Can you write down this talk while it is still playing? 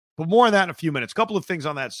But more on that in a few minutes. A couple of things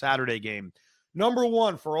on that Saturday game. Number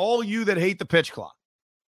one, for all you that hate the pitch clock,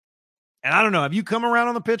 and I don't know, have you come around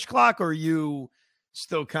on the pitch clock, or are you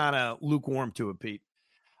still kind of lukewarm to it, Pete?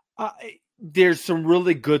 There's some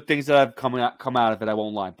really good things that have come out of it, I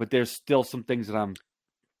won't lie. But there's still some things that I'm...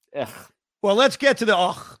 Well, let's get to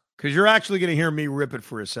the because you're actually going to hear me rip it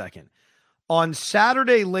for a second. On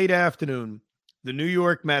Saturday late afternoon, the New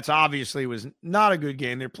York Mets obviously was not a good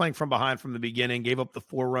game. They're playing from behind from the beginning, gave up the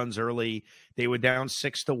 4 runs early. They were down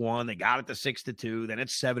 6-1. They got it to 6-2. Then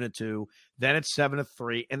it's 7-2. Then it's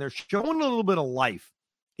 7-3. And they're showing a little bit of life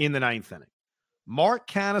in the ninth inning. Mark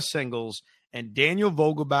Canha singles, and Daniel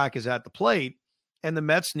Vogelbach is at the plate. And the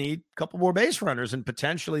Mets need a couple more base runners, and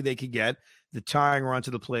potentially they could get the tying run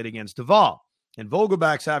to the plate against Duvall. And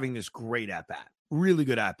Vogelbach's having this great at-bat, really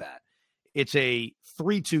good at-bat. It's a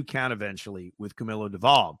 3-2 count eventually with Camilo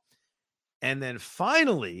Duvall. And then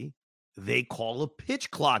finally, they call a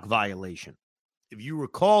pitch clock violation. If you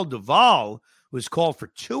recall, Duvall was called for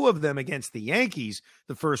 2 of them against the Yankees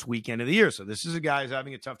the first weekend of the year. So this is a guy who's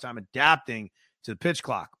having a tough time adapting to the pitch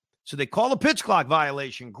clock. So they call a pitch clock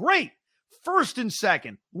violation. Great. First and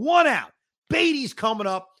second, 1 out. Beatty's coming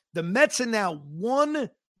up. The Mets are now 1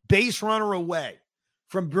 base runner away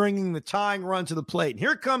from bringing the tying run to the plate. And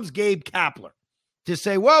here comes Gabe Kapler to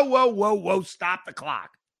say, whoa, stop the clock.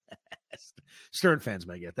 Stern fans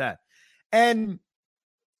may get that. And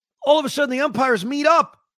all of a sudden, the umpires meet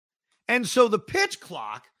up. And so the pitch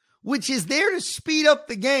clock, which is there to speed up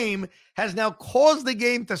the game, has now caused the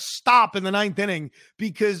game to stop in the ninth inning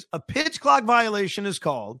because a pitch clock violation is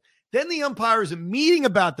called. Then the umpires are meeting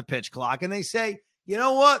about the pitch clock, and they say, you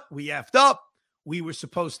know what? We effed up. We were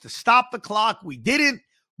supposed to stop the clock. We didn't.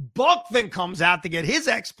 Buck then comes out to get his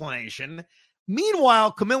explanation.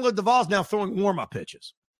 Meanwhile, Camilo Duvall's now throwing warm-up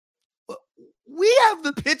pitches. We have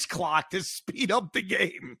the pitch clock to speed up the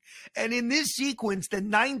game. And in this sequence, the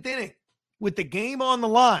ninth inning, with the game on the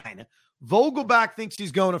line, Vogelbach thinks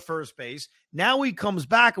he's going to first base. Now he comes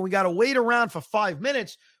back, and we got to wait around for 5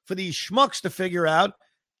 minutes for these schmucks to figure out,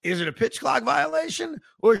 is it a pitch clock violation,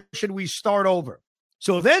 or should we start over?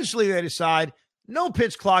 So eventually they decide, no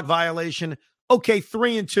pitch clock violation. Okay,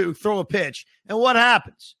 3-2, throw a pitch. And what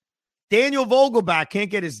happens? Daniel Vogelbach can't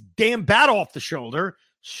get his damn bat off the shoulder.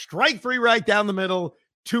 Strike 3 right down the middle,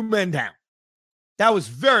 2 men down. That was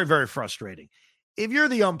very, very frustrating. If you're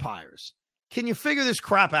the umpires, can you figure this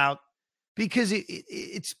crap out? Because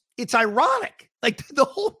it's ironic. Like, the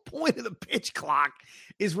whole point of the pitch clock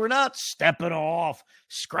is we're not stepping off,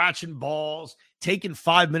 scratching balls, taking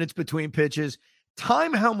 5 minutes between pitches.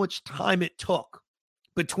 Time how much time it took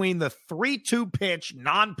between the 3-2 pitch,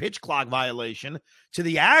 non-pitch clock violation to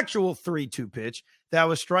the actual 3-2 pitch that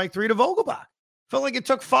was strike 3 to Vogelbach. Felt like it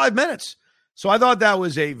took 5 minutes. So I thought that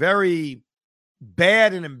was a very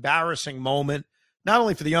bad and embarrassing moment, not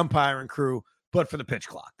only for the umpiring crew, but for the pitch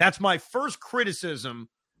clock. That's my first criticism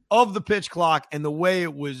of the pitch clock and the way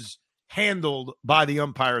it was handled by the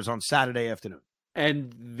umpires on Saturday afternoon.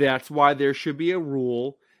 And that's why there should be a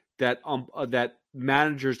rule that that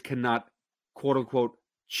managers cannot, quote unquote,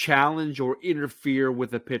 challenge or interfere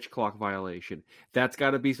with a pitch clock violation. That's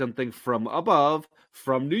got to be something from above,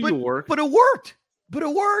 from New York. But it worked.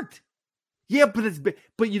 Yeah,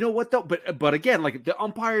 but you know what though? But again, like, the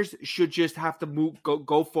umpires should just have to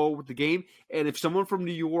go forward with the game. And if someone from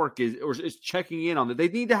New York is checking in on it, they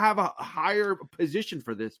need to have a higher position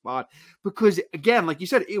for this spot, because again, like you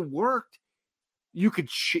said, it worked. You could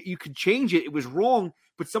change it. It was wrong,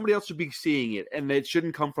 but somebody else should be seeing it, and it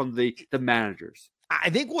shouldn't come from the managers. I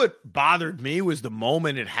think what bothered me was the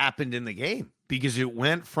moment it happened in the game, because it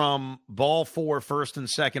went from ball 4, first and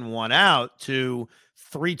second, 1 out, to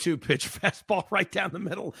 3-2 pitch fastball right down the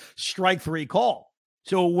middle, strike 3 call.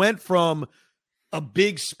 So it went from a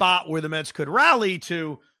big spot where the Mets could rally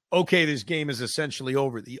to, okay, this game is essentially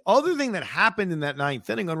over. The other thing that happened in that ninth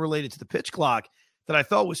inning, unrelated to the pitch clock, that I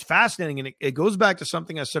thought was fascinating, and it goes back to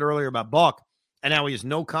something I said earlier about Buck, and now he has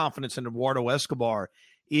no confidence in Eduardo Escobar,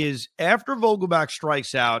 is after Vogelbach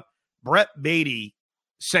strikes out, Brett Beatty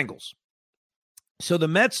singles. So the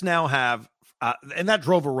Mets now have, and that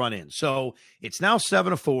drove a run in. So it's now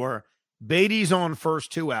 7-4. Beatty's on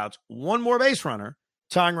first, 2 outs, 1 more base runner,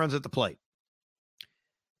 tying runs at the plate.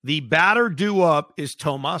 The batter due up is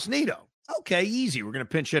Tomas Nido. Okay, easy. We're going to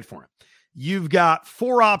pinch hit for him. You've got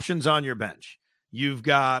 4 options on your bench. You've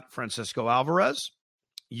got Francisco Alvarez.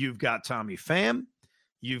 You've got Tommy Pham.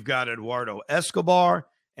 You've got Eduardo Escobar.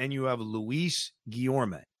 And you have Luis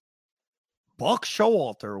Guillorme. Buck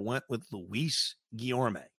Showalter went with Luis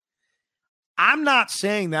Guillorme. I'm not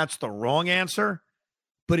saying that's the wrong answer,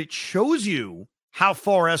 but it shows you how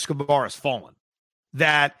far Escobar has fallen.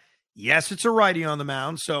 That Yes, it's a righty on the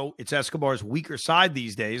mound, so it's Escobar's weaker side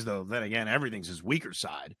these days, though then again, everything's his weaker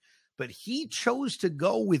side. But he chose to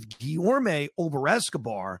go with Guillorme over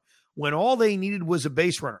Escobar when all they needed was a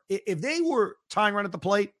base runner. If they were tying run at the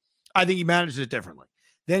plate, I think he manages it differently.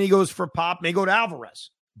 Then he goes for Pop, may go to Alvarez,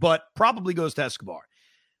 but probably goes to Escobar.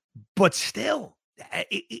 But still,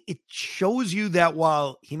 it shows you that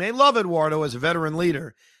while he may love Eduardo as a veteran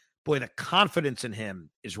leader, boy, the confidence in him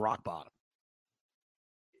is rock bottom.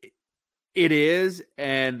 It is,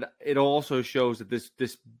 and it also shows that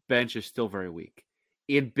this bench is still very weak.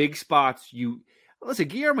 In big spots, listen,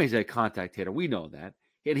 Guillorme's a contact hitter. We know that.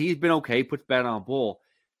 And he's been okay, puts bat on ball.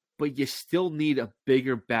 But you still need a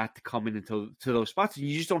bigger bat to come into those spots.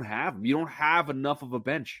 You just don't have them. You don't have enough of a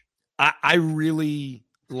bench. I really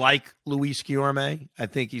like Luis Guillorme. I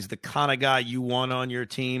think he's the kind of guy you want on your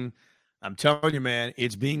team. I'm telling you, man,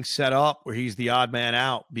 it's being set up where he's the odd man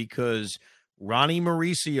out because Ronnie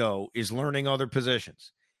Mauricio is learning other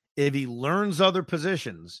positions. If he learns other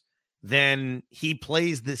positions, then he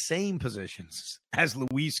plays the same positions as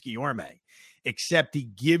Luis Guillorme, except he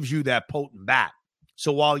gives you that potent bat.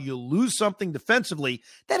 So while you lose something defensively,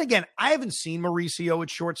 then again, I haven't seen Mauricio at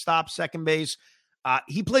shortstop, second base.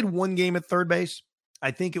 He played one game at third base. I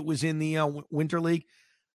think it was in the Winter League.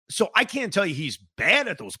 So I can't tell you he's bad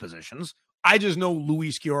at those positions. I just know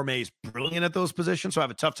Luis Guillorme is brilliant at those positions, so I have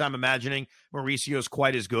a tough time imagining Mauricio's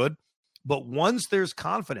quite as good. But once there's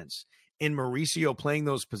confidence in Mauricio playing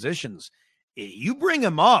those positions, you bring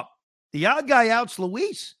him up, the odd guy out's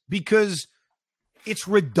Luis because it's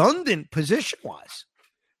redundant position-wise.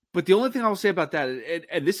 But the only thing I will say about that,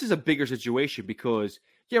 and this is a bigger situation because –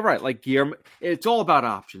 yeah, right. Like Guillermo, it's all about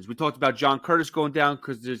options. We talked about John Curtis going down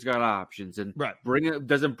because he's got options, and right.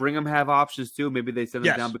 Doesn't Brigham have options too? Maybe they send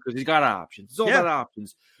him down because he's got options. It's all about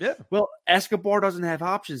options. Yeah. Well, Escobar doesn't have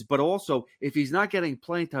options, but also if he's not getting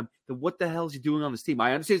playing time, then what the hell is he doing on this team?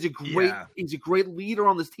 I understand he's a great leader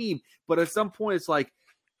on this team, but at some point it's like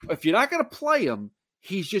if you're not going to play him,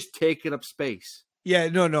 he's just taking up space. Yeah,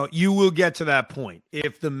 no, you will get to that point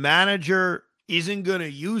if the manager isn't going to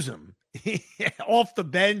use him off the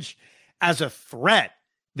bench as a threat,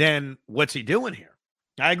 then what's he doing here?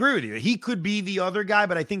 I agree with you. He could be the other guy,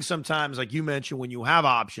 but I think sometimes, like you mentioned, when you have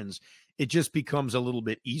options, it just becomes a little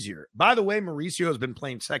bit easier. By the way, Mauricio has been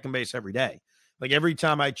playing second base every day. Like every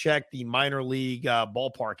time I check the minor league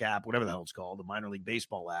ballpark app, whatever the hell it's called, the minor league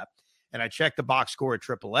baseball app, and I check the box score at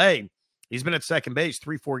AAA, he's been at second base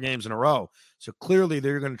 3-4 games in a row. So clearly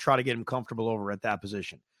they're going to try to get him comfortable over at that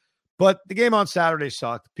position. But the game on Saturday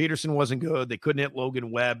sucked. Peterson wasn't good. They couldn't hit Logan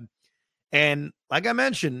Webb. And like I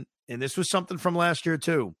mentioned, and this was something from last year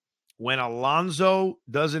too, when Alonso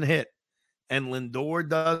doesn't hit and Lindor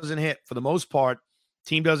doesn't hit, for the most part,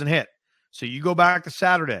 team doesn't hit. So you go back to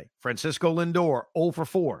Saturday, Francisco Lindor, 0 for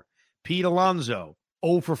 4. Pete Alonso,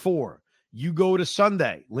 0 for 4. You go to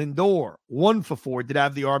Sunday, Lindor, 1 for 4, did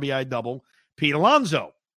have the RBI double. Pete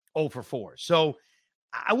Alonso, 0 for 4. So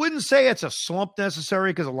I wouldn't say it's a slump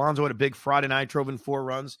necessary because Alonso had a big Friday night, drove in 4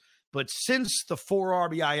 runs. But since the 4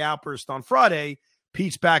 RBI outburst on Friday,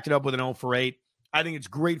 Pete's backed it up with an 0 for 8. I think it's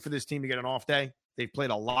great for this team to get an off day. They've played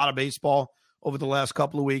a lot of baseball over the last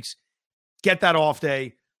couple of weeks. Get that off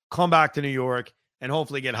day, come back to New York, and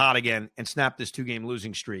hopefully get hot again and snap this 2-game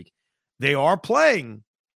losing streak. They are playing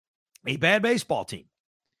a bad baseball team.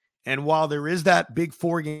 And while there is that big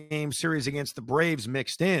 4-game series against the Braves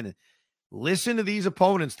mixed in, listen to these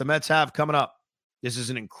opponents the Mets have coming up. This is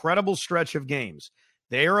an incredible stretch of games.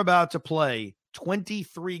 They are about to play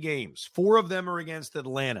 23 games. 4 of them are against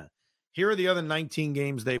Atlanta. Here are the other 19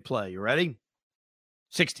 games they play. You ready?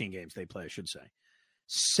 16 games they play, I should say.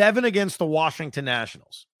 7 against the Washington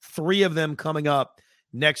Nationals. 3 of them coming up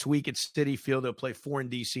next week at Citi Field. They'll play 4 in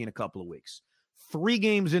D.C. in a couple of weeks. 3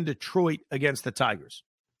 games in Detroit against the Tigers.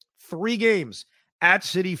 3 games at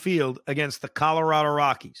Citi Field against the Colorado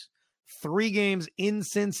Rockies. 3 games in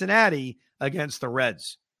Cincinnati against the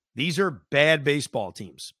Reds. These are bad baseball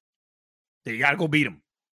teams. You got to go beat them.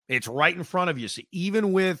 It's right in front of you. So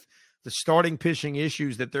even with the starting pitching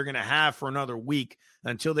issues that they're going to have for another week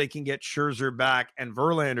until they can get Scherzer back and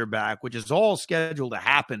Verlander back, which is all scheduled to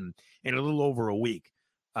happen in a little over a week.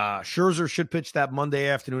 Scherzer should pitch that Monday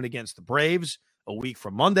afternoon against the Braves, a week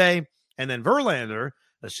from Monday. And then Verlander,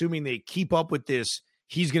 assuming they keep up with this,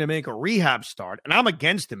 he's going to make a rehab start. And I'm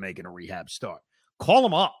against him making a rehab start. Call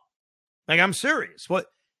him up. Like, I'm serious.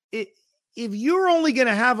 If you're only going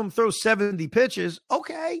to have him throw 70 pitches,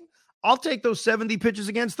 okay, I'll take those 70 pitches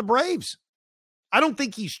against the Braves. I don't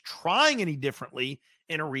think he's trying any differently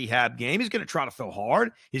in a rehab game. He's going to try to throw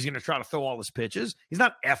hard. He's going to try to throw all his pitches. He's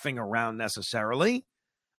not effing around necessarily.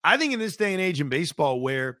 I think in this day and age in baseball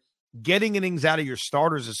where getting innings out of your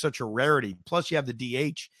starters is such a rarity. Plus, you have the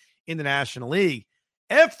DH in the National League.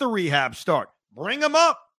 If the rehab start, bring them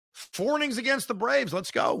up. 4 innings against the Braves.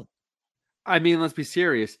 Let's go. I mean, let's be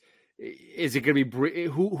serious. Is it going to be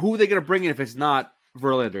who are they going to bring in if it's not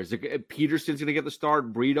Verlander? Is it Peterson's going to get the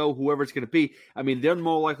start? Brito, whoever it's going to be. I mean, they're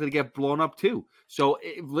more likely to get blown up too. So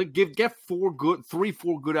get 4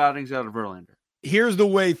 good outings out of Verlander. Here's the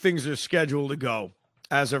way things are scheduled to go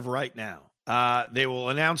as of right now. They will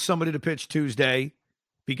announce somebody to pitch Tuesday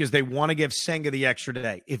because they want to give Senga the extra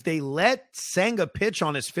day. If they let Senga pitch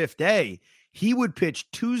on his 5th day, he would pitch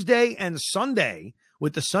Tuesday and Sunday,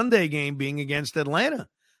 with the Sunday game being against Atlanta.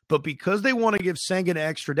 But because they want to give Senga an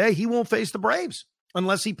extra day, he won't face the Braves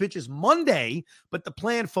unless he pitches Monday. But the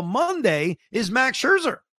plan for Monday is Max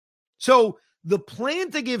Scherzer. So the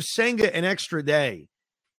plan to give Senga an extra day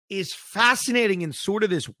is fascinating in sort of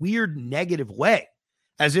this weird negative way,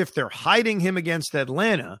 as if they're hiding him against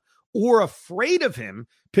Atlanta or afraid of him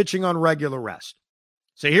pitching on regular rest.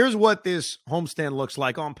 So here's what this homestand looks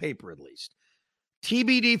like on paper, at least.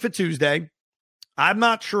 TBD for Tuesday. I'm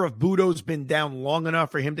not sure if Budo's been down long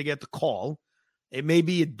enough for him to get the call. It may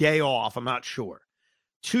be a day off. I'm not sure.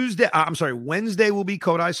 Wednesday will be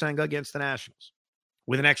Kodai Senga against the Nationals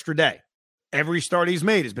with an extra day. Every start he's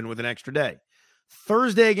made has been with an extra day.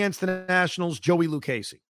 Thursday against the Nationals, Joey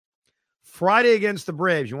Lucchesi. Friday against the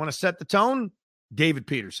Braves, you want to set the tone? David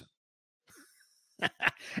Peterson.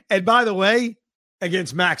 And by the way,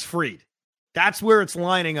 against Max Fried. That's where it's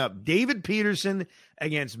lining up. David Peterson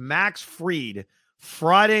against Max Fried,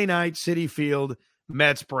 Friday night, Citi Field,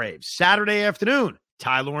 Mets Braves. Saturday afternoon,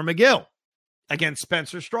 Tyler McGill against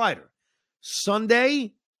Spencer Strider.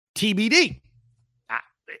 Sunday, TBD.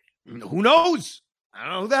 Who knows? I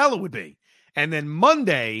don't know who the hell it would be. And then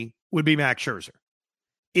Monday would be Max Scherzer.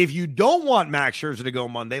 If you don't want Max Scherzer to go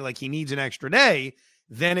Monday, like he needs an extra day,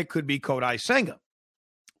 then it could be Kodai Senga.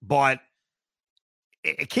 But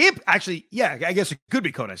it can't actually, yeah, I guess it could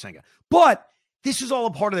be Kodai Senga. But this is all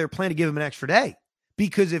a part of their plan to give him an extra day.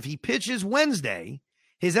 Because if he pitches Wednesday,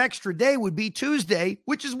 his extra day would be Tuesday,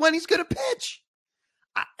 which is when he's going to pitch.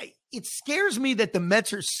 It scares me that the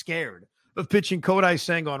Mets are scared of pitching Kodai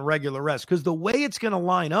Senga on regular rest, because the way it's going to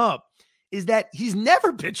line up is that he's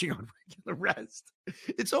never pitching on regular rest.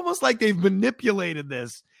 It's almost like they've manipulated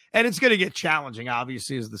this, and it's going to get challenging,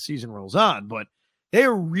 obviously, as the season rolls on, but they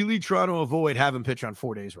are really trying to avoid having pitch on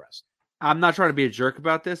 4 days rest. I'm not trying to be a jerk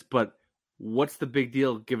about this, but what's the big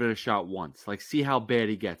deal? Give it a shot once. Like, see how bad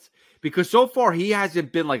he gets. Because so far, he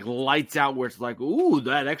hasn't been like lights out where it's like, ooh,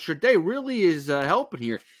 that extra day really is helping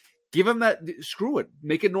here. Give him that. Screw it.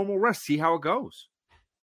 Make it normal rest. See how it goes.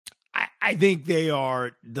 I think they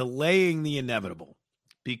are delaying the inevitable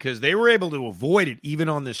because they were able to avoid it even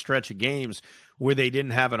on this stretch of games where they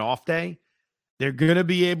didn't have an off day. They're going to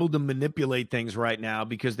be able to manipulate things right now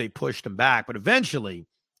because they pushed him back. But eventually,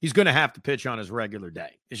 he's going to have to pitch on his regular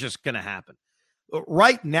day. It's just going to happen.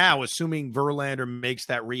 Right now, assuming Verlander makes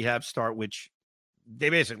that rehab start, which they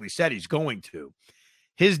basically said he's going to,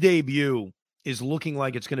 his debut is looking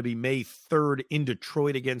like it's going to be May 3rd in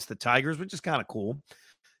Detroit against the Tigers, which is kind of cool,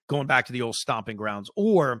 going back to the old stomping grounds,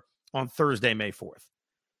 or on Thursday, May 4th.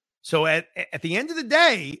 So at the end of the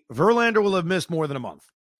day, Verlander will have missed more than a month.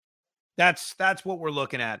 That's what we're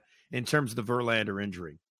looking at in terms of the Verlander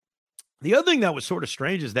injury. The other thing that was sort of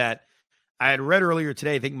strange is that I had read earlier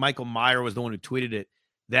today, I think Michael Meyer was the one who tweeted it,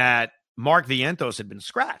 that Mark Vientos had been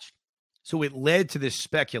scratched. So it led to this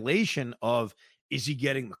speculation of, is he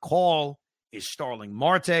getting the call? Is Starling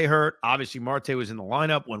Marte hurt? Obviously, Marte was in the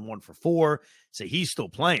lineup, went 1 for 4. So he's still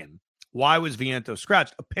playing. Why was Vientos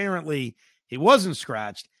scratched? Apparently, he wasn't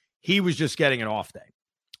scratched. He was just getting an off day.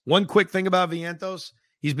 One quick thing about Vientos,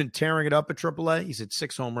 he's been tearing it up at AAA. He's hit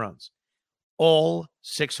 6 home runs. All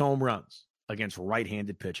 6 home runs against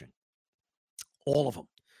right-handed pitching. All of them.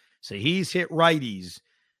 So he's hit righties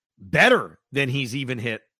better than he's even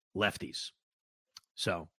hit lefties.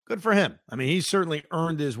 So good for him. I mean, he's certainly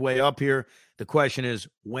earned his way up here. The question is,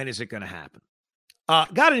 when is it going to happen?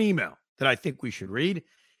 Got an email that I think we should read.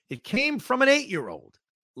 It came from an 8-year-old.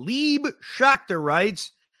 Lieb Schachter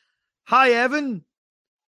writes, "Hi, Evan.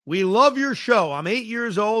 We love your show. I'm 8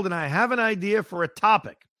 years old, and I have an idea for a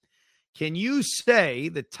topic. Can you say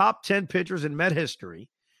the top 10 pitchers in Met history,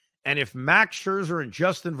 and if Max Scherzer and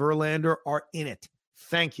Justin Verlander are in it?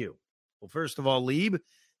 Thank you." Well, first of all, Lieb,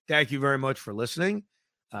 thank you very much for listening.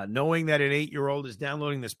 Knowing that an 8-year-old is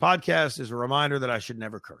downloading this podcast is a reminder that I should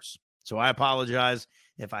never curse. So I apologize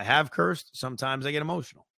if I have cursed. Sometimes I get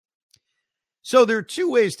emotional. So there are 2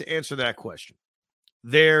 ways to answer that question.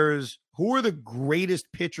 There's who are the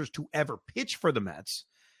greatest pitchers to ever pitch for the Mets,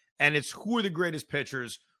 and it's who are the greatest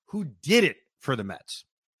pitchers who did it for the Mets.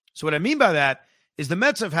 So what I mean by that is the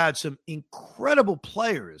Mets have had some incredible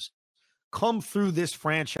players come through this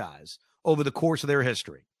franchise over the course of their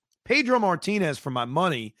history. Pedro Martinez, for my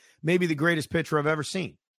money, may be the greatest pitcher I've ever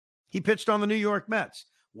seen. He pitched on the New York Mets.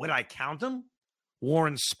 Would I count him?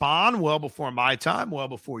 Warren Spahn, well before my time, well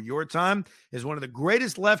before your time, is one of the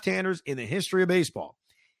greatest left-handers in the history of baseball.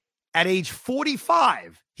 At age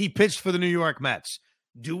 45, he pitched for the New York Mets.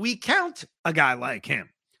 Do we count a guy like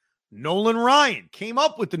him? Nolan Ryan came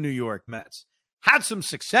up with the New York Mets. Had some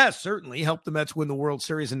success, certainly, helped the Mets win the World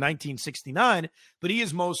Series in 1969, but he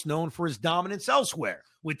is most known for his dominance elsewhere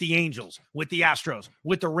with the Angels, with the Astros,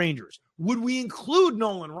 with the Rangers. Would we include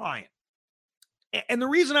Nolan Ryan? And the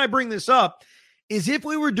reason I bring this up is if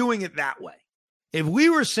we were doing it that way, if we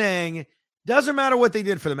were saying, doesn't matter what they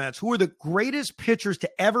did for the Mets, who are the greatest pitchers to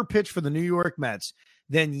ever pitch for the New York Mets,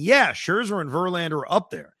 then yeah, Scherzer and Verlander are up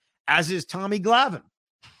there, as is Tommy Glavine,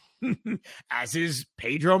 as is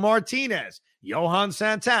Pedro Martinez, Johan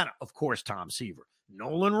Santana, of course, Tom Seaver,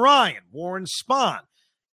 Nolan Ryan, Warren Spahn.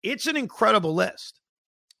 It's an incredible list,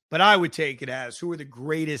 but I would take it as who are the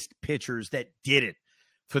greatest pitchers that did it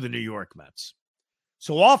for the New York Mets.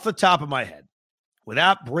 So off the top of my head,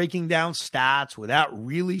 without breaking down stats, without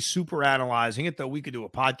really super analyzing it, though we could do a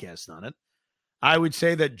podcast on it, I would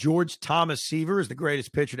say that George Thomas Seaver is the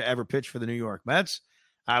greatest pitcher to ever pitch for the New York Mets.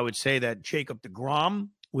 I would say that Jacob deGrom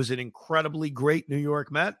was an incredibly great New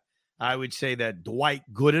York Met. I would say that Dwight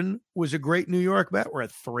Gooden was a great New York Met. We're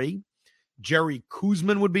at 3. Jerry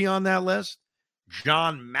Koosman would be on that list.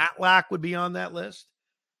 John Matlack would be on that list.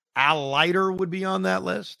 Al Leiter would be on that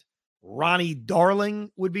list. Ronnie Darling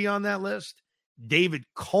would be on that list. David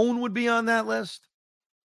Cone would be on that list.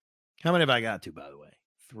 How many have I got to, by the way?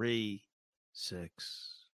 3,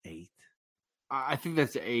 6, 8. I think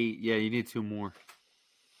that's 8. Yeah, you need 2 more.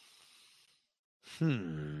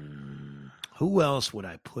 Who else would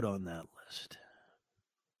I put on that list?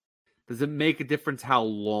 Does it make a difference how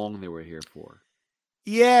long they were here for?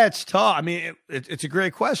 Yeah, it's tough. I mean, it's a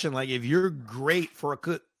great question. Like, if you're great for a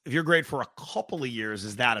couple of years,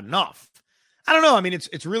 is that enough? I don't know. I mean,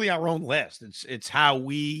 it's really our own list. It's how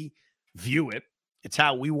we view it. It's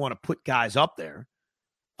how we want to put guys up there.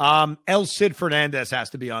 El Cid Fernandez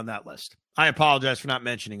has to be on that list. I apologize for not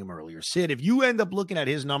mentioning him earlier. Sid, if you end up looking at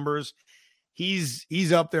his numbers,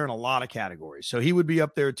 he's up there in a lot of categories. So he would be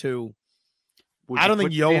up there too. I don't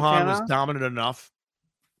think Johan was dominant enough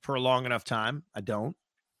for a long enough time. I don't.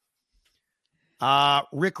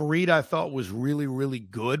 Rick Reed, I thought, was really, really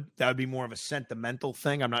good. That would be more of a sentimental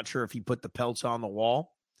thing. I'm not sure if he put the pelts on the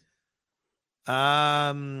wall.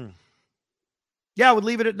 Yeah, I would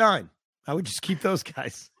leave it at 9. I would just keep those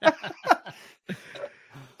guys.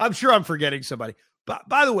 I'm sure I'm forgetting somebody. But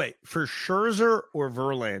by the way, for Scherzer or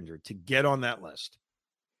Verlander to get on that list,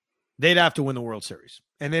 they'd have to win the World Series.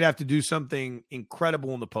 And they'd have to do something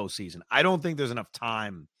incredible in the postseason. I don't think there's enough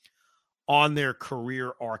time on their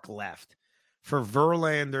career arc left for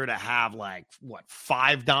Verlander to have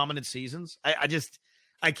 5 dominant seasons.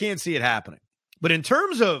 I can't see it happening. But in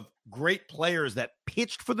terms of great players that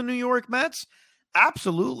pitched for the New York Mets,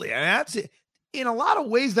 absolutely. And that's it. In a lot of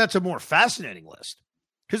ways, that's a more fascinating list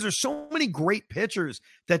because there's so many great pitchers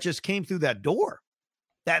that just came through that door,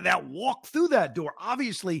 that walked through that door.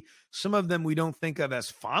 Obviously, some of them we don't think of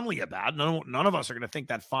as fondly about. None of us are going to think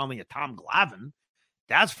that fondly of Tom Glavine.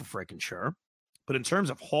 That's for freaking sure. But in terms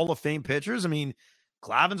of Hall of Fame pitchers, I mean,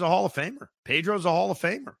 Glavine's a Hall of Famer. Pedro's a Hall of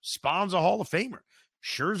Famer. Spahn's a Hall of Famer.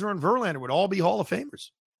 Scherzer and Verlander would all be Hall of Famers.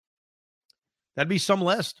 That'd be some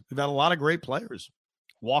list. We've had a lot of great players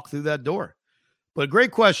walk through that door. But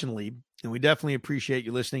great question, Lee. And we definitely appreciate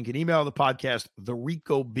you listening. You can email the podcast,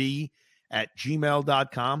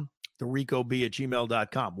 thericob@gmail.com.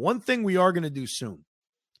 Thericob@gmail.com. One thing we are going to do soon.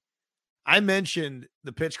 I mentioned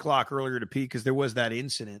the pitch clock earlier to Pete because there was that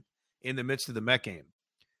incident in the midst of the Met game.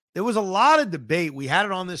 There was a lot of debate. We had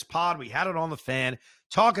it on this pod. We had it on the Fan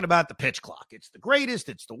talking about the pitch clock. It's the greatest.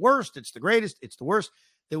 It's the worst. It's the greatest. It's the worst.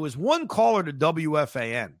 There was one caller to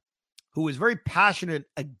WFAN who was very passionate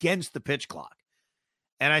against the pitch clock.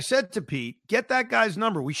 And I said to Pete, get that guy's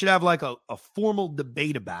number. We should have a formal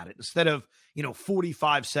debate about it instead of,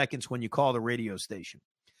 45 seconds when you call the radio station.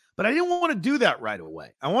 But I didn't want to do that right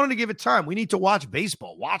away. I wanted to give it time. We need to watch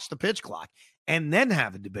baseball, watch the pitch clock, and then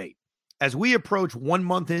have a debate. As we approach 1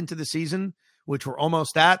 month into the season, which we're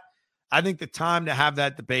almost at, I think the time to have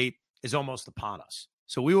that debate is almost upon us.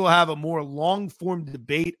 So we will have a more long-form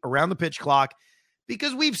debate around the pitch clock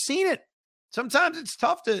because we've seen it. Sometimes it's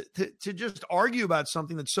tough to just argue about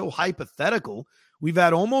something that's so hypothetical. We've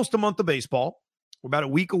had almost a month of baseball. We're about a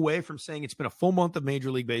week away from saying it's been a full month of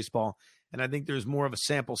Major League Baseball. And I think there's more of a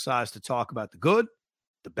sample size to talk about the good,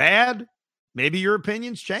 the bad. Maybe your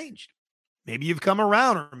opinion's changed. Maybe you've come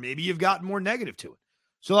around, or maybe you've gotten more negative to it.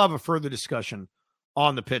 So we'll have a further discussion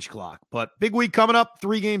on the pitch clock. But big week coming up,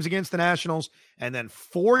 3 games against the Nationals, and then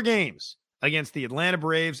 4 games against the Atlanta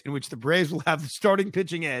Braves, in which the Braves will have the starting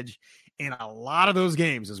pitching edge in a lot of those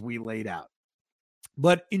games, as we laid out.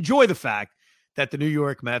 But enjoy the fact that the New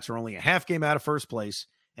York Mets are only a half game out of first place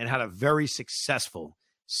and had a very successful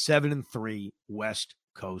 7-3 West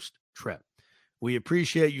Coast trip. We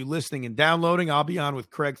appreciate you listening and downloading. I'll be on with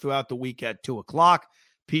Craig throughout the week at 2 o'clock.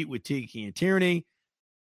 Pete with Tiki and Tierney.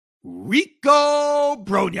 Rico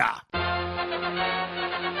Brogna.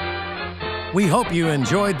 We hope you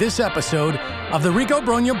enjoyed this episode of the Rico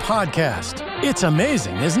Brogna podcast. It's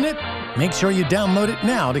amazing, isn't it? Make sure you download it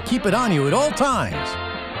now to keep it on you at all times.